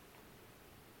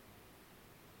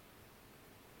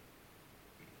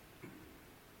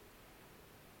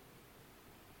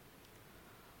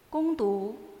恭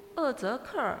读厄则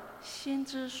克耳先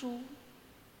知书。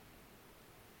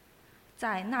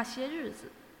在那些日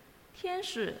子，天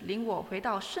使领我回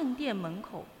到圣殿门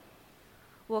口，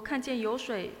我看见有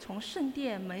水从圣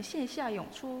殿门限下涌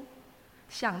出，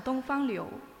向东方流，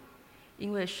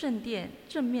因为圣殿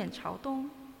正面朝东。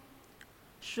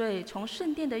水从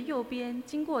圣殿的右边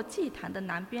经过祭坛的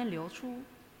南边流出，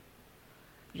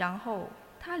然后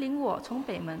他领我从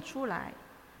北门出来，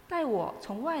带我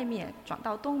从外面转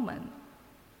到东门。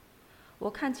我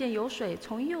看见有水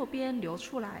从右边流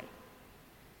出来，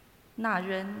那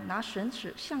人拿绳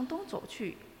尺向东走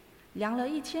去，量了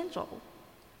1000肘，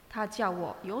他叫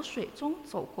我由水中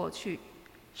走过去，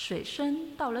水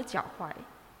深到了脚踝。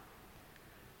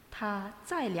他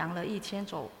再量了1000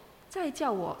肘，再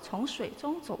叫我从水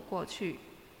中走过去，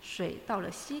水到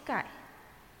了膝盖。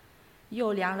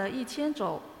又量了1000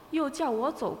肘，又叫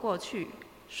我走过去，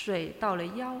水到了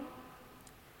腰。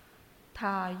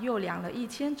他又量了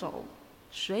1000肘，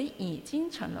水已经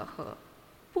成了河，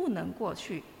不能过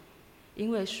去，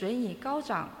因为水已高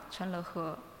涨，成了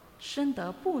河，深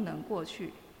得不能过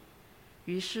去。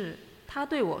于是他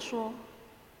对我说：“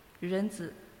人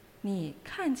子，你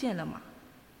看见了吗？”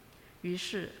于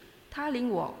是他领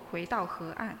我回到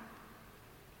河岸。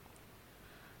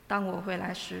当我回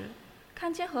来时，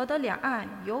看见河的两岸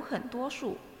有很多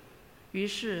树。于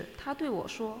是他对我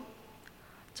说：“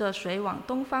这水往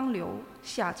东方流，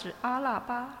下至阿拉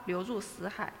巴，流入死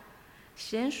海，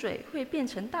咸水会变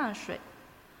成淡水。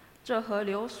这河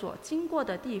流所经过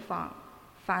的地方，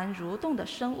凡蠕动的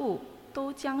生物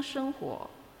都将生活，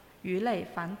鱼类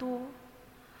繁多。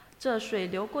这水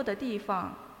流过的地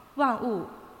方，万物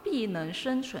必能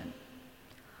生存。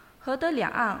河的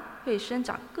两岸会生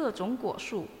长各种果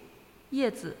树，叶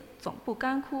子总不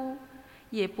干枯，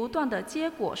也不断地结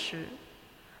果实，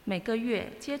每个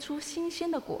月结出新鲜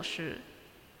的果实，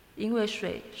因为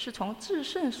水是从至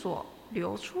圣所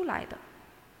流出来的。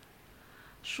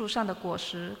树上的果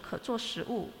实可做食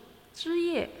物，枝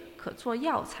叶可做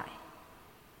药材。”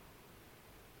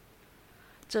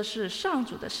这是上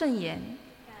主的圣言。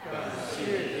感谢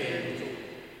天主。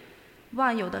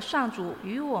万有的上主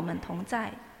与我们同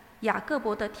在，雅各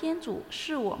伯的天主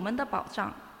是我们的保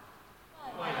障。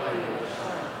万有的上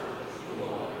主与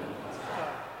我们同在，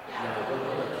雅各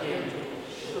伯的天主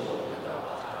是我们的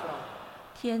保障。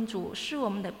天主是我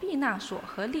们的避难所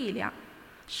和力量，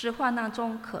是患难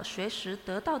中可随时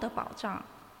得到的保障。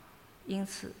因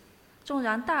此，纵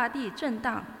然大地震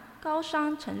荡，高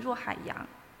山沉入海洋，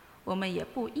我们也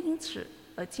不因此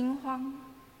而惊慌。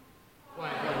万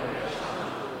有的上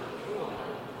主与我们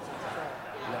同在，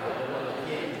雅各伯的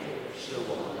天主是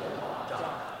我们的保障。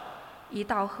一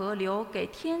道河流给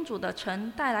天主的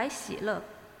城带来喜乐，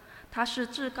它是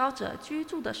至高者居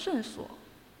住的圣所。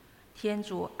天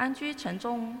主安居城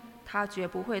中，他绝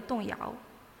不会动摇。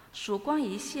曙光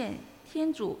一现，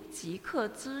天主即刻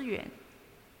支援。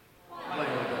万有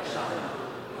的上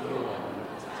主与我们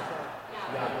同在，雅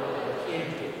各伯的天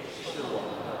主是我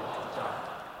们的保障。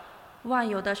万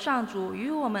有的上主与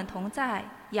我们同在，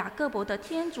雅各伯的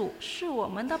天主是我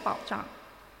们的保障。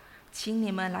请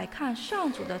你们来看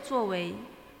上主的作为，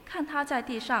看他在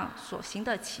地上所行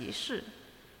的奇事。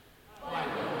万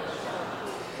有的上主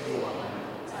与我们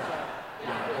同在，雅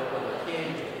各伯的天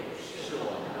主是我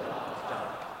们的保障。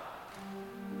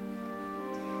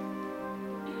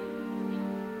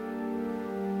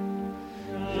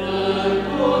人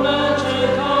不能只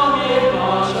靠面包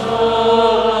生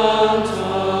存，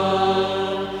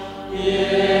也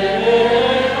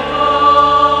靠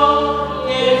天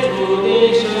主的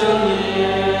圣言。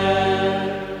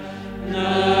人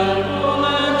不能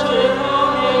只靠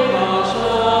面包生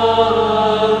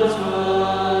存，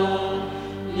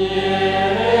也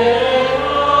靠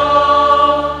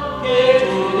天主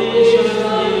的圣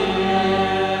言。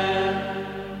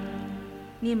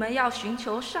你们要寻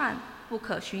求善，不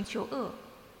可寻求恶，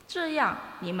这样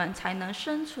你们才能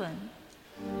生存。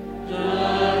人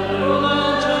不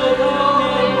能只靠面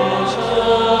包生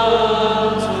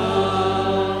存，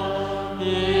也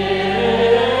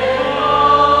靠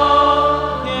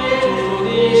天主的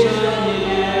圣言。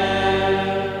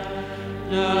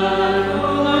人不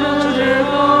能只靠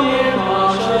面包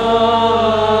生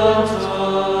存，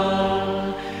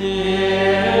也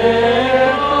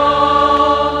靠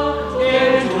天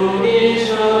主的圣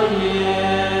言。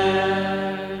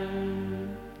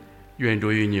愿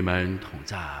主与你们同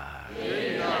在。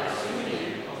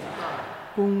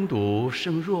恭读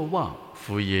圣若望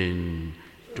福音，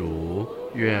主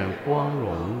愿光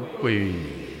荣归于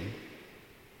你。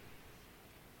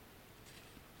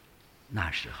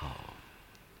那时候，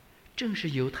正是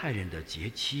犹太人的节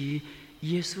期，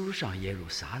耶稣上耶路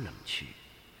撒冷去，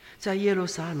在耶路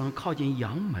撒冷靠近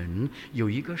阳门有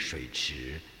一个水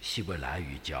池，希伯来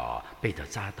语叫贝特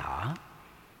扎达，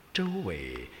周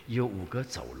围有5个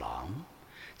走廊，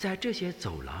在这些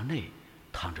走廊内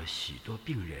躺着许多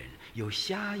病人，有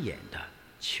瞎眼的、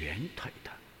瘸腿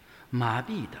的、麻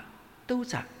痹的，都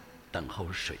在等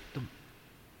候水动。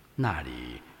那里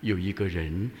有一个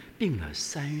人病了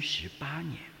38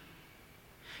年，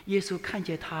耶稣看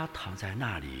见他躺在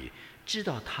那里，知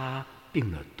道他病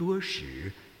了多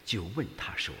时，就问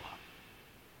他说：“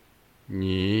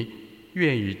你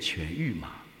愿意痊愈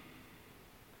吗？”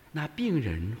那病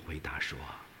人回答说：“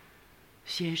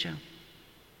先生，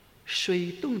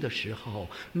水动的时候，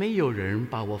没有人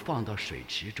把我放到水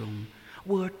池中，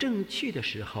我正去的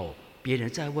时候，别人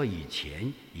在我以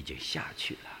前已经下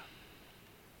去了。”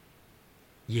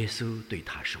耶稣对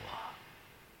他说：“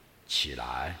起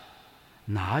来，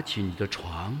拿起你的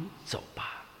床走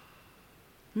吧。”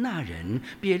那人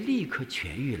便立刻痊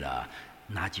愈了，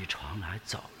拿起床来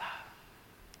走了。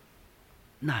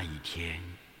那一天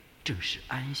正是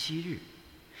安息日，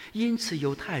因此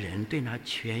犹太人对那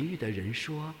痊愈的人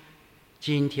说：“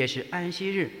今天是安息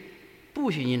日，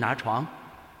不许你拿床。”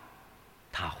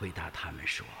他回答他们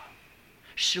说：“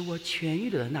使我痊愈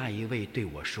了的那一位对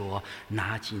我说，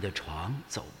拿起你的床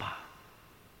走吧。”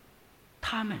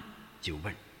他们就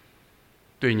问：“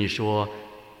对你说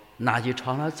拿起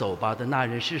床来走吧的那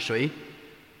人是谁？”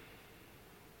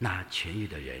那痊愈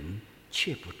的人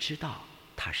却不知道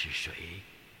他是谁，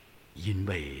因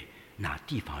为那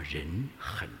地方人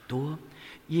很多，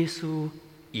耶稣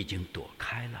已经躲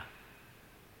开了。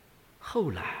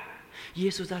后来耶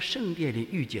稣在圣殿里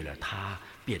遇见了他，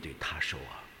便对他说：“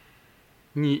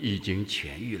你已经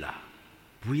痊愈了，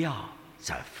不要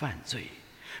再犯罪，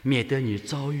免得你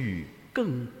遭遇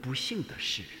更不幸的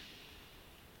事。”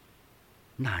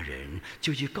那人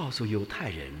就去告诉犹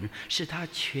太人，是他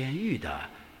痊愈的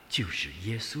就是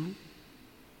耶稣。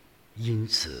因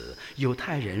此犹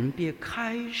太人便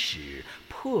开始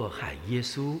迫害耶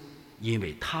稣，因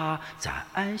为他在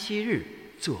安息日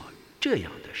做这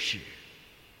样的事。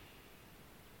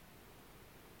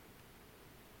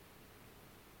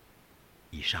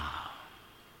以上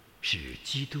是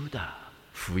基督的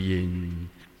福音。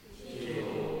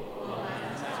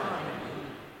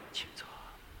请坐。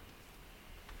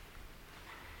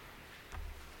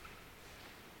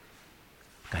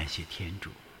感谢天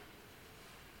主，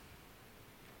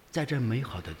在这美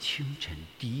好的清晨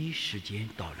第一时间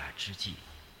到来之际，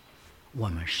我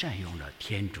们善用了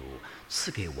天主赐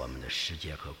给我们的时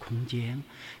间和空间，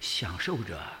享受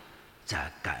着在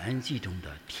感恩祭中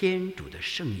的天主的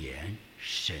圣言、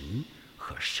神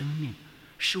和生命，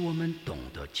使我们懂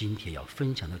得今天要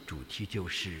分享的主题就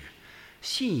是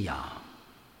信仰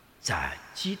在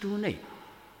基督内，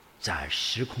在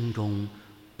时空中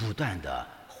不断地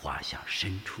滑向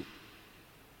深处。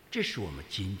这是我们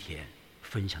今天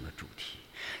分享的主题。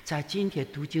在今天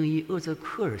读经一厄则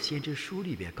克耳先知书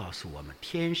里边告诉我们，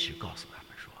天使告诉他们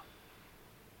说，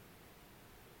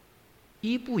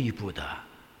一步一步地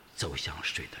走向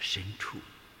水的深处，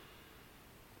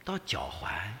到脚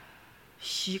踝、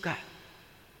膝盖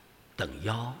等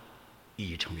腰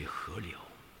已成为河流。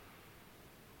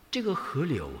这个河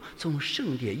流从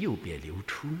圣殿右边流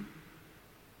出，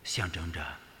象征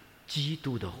着基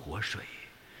督的活水，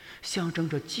象征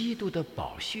着基督的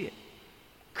宝血，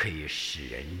可以使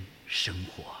人生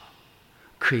活，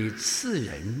可以赐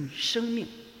人生命，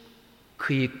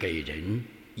可以给人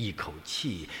一口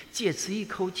气，借此一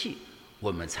口气，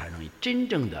我们才能真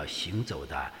正的行走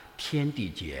在天地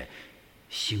间，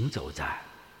行走在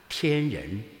天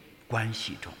人关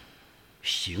系中，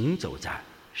行走在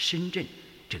深圳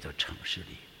这座城市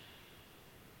里。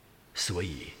所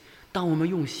以当我们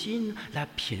用心来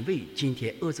品味今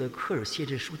天厄则克耳先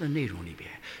知书的内容里边，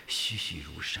栩栩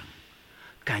如生，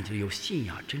感觉有信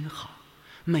仰真好。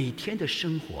每天的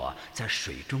生活在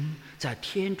水中，在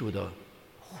天主的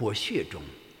活血中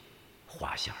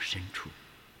滑向深处，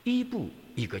一步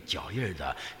一个脚印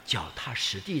的脚踏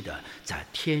实地的在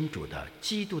天主的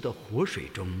基督的活水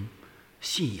中，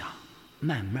信仰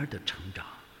慢慢的成长，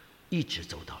一直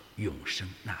走到永生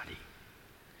那里。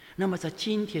那么在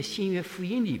今天新约福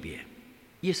音里边，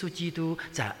耶稣基督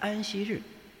在安息日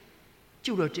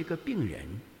救了这个病人，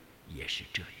也是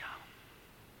这样。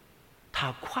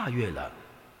他跨越了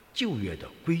旧约的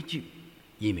规矩，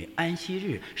因为安息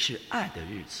日是爱的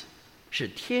日子，是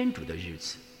天主的日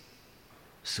子，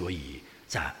所以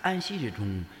在安息日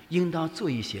中应当做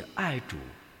一些爱主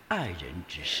爱人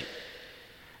之事。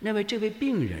那么这位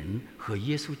病人和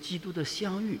耶稣基督的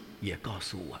相遇也告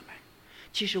诉我们，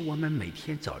其实我们每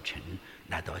天早晨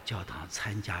来到教堂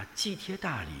参加祭天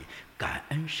大礼、感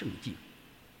恩圣祭，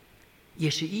也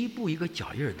是一步一个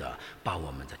脚印的把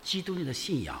我们的基督内的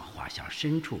信仰滑向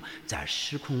深处，在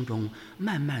时空中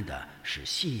慢慢的使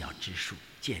信仰之树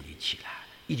建立起来，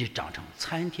一直长成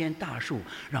参天大树，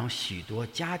让许多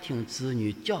家庭子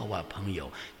女教外朋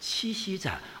友栖息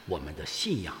在我们的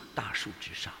信仰大树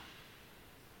之上。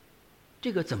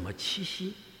这个怎么栖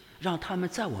息？让他们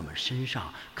在我们身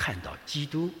上看到基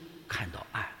督，看到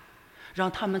爱，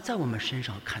让他们在我们身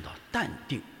上看到淡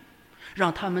定，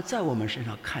让他们在我们身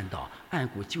上看到按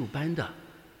部就班的、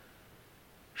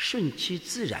顺其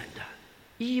自然的、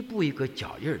一步一个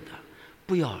脚印的，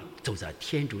不要走在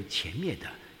天主前面的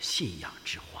信仰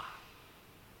之花。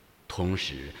同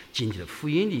时，今天的福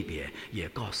音里边也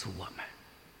告诉我们，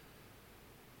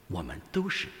我们都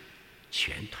是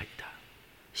瘸腿的、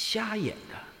瞎眼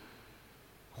的，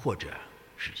或者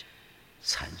是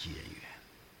残疾人员。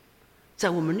在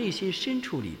我们内心深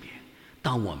处里边，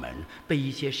当我们被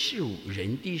一些事物、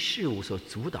人地事物所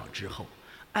阻挡之后，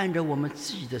按照我们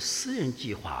自己的私人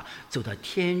计划走到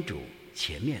天主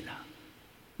前面了，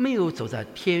没有走在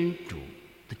天主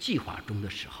的计划中的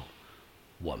时候，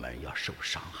我们要受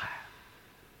伤害。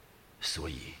所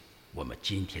以我们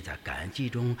今天在感恩祭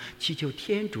中祈求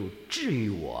天主治愈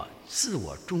我自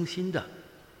我中心的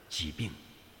疾病、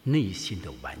内心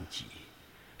的顽疾，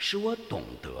使我懂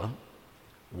得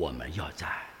我们要在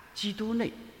基督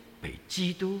内被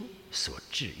基督所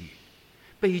治愈，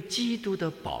被基督的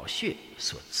宝血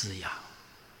所滋养，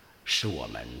使我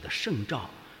们的圣召，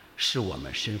使我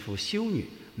们神父修女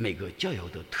每个教友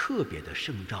的特别的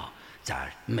圣召，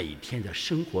在每天的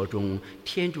生活中、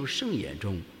天主圣言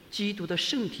中、基督的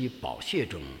圣体宝血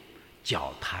中，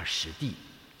脚踏实地，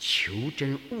求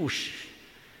真务实，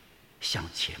向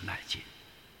前迈进，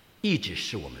一直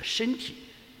使我们的身体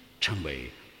成为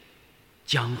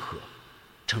江河，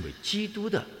成为基督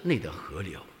的内的河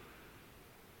流。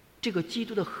这个基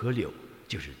督的河流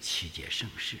就是七节圣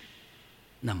事。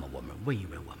那么我们问一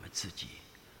问我们自己，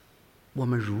我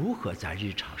们如何在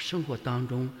日常生活当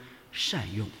中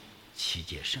善用七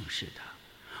节圣事的？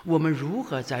我们如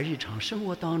何在日常生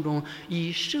活当中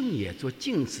以圣言做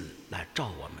镜子来照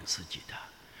我们自己的？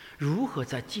如何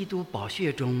在基督宝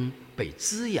血中被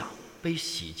滋养、被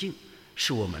洗净，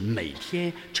使我们每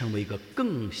天成为一个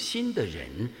更新的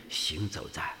人，行走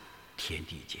在天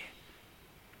地间？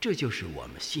这就是我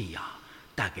们信仰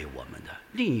带给我们的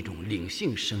另一种灵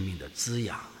性生命的滋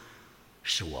养，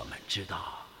使我们知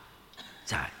道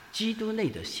在基督内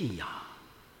的信仰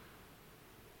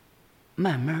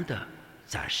慢慢的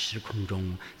在时空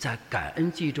中，在感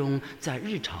恩祭中，在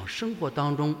日常生活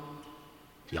当中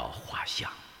要滑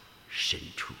向深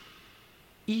处，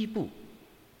一步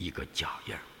一个脚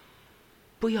印，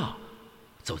不要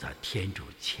走在天主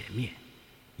前面，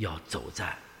要走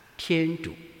在天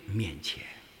主面前。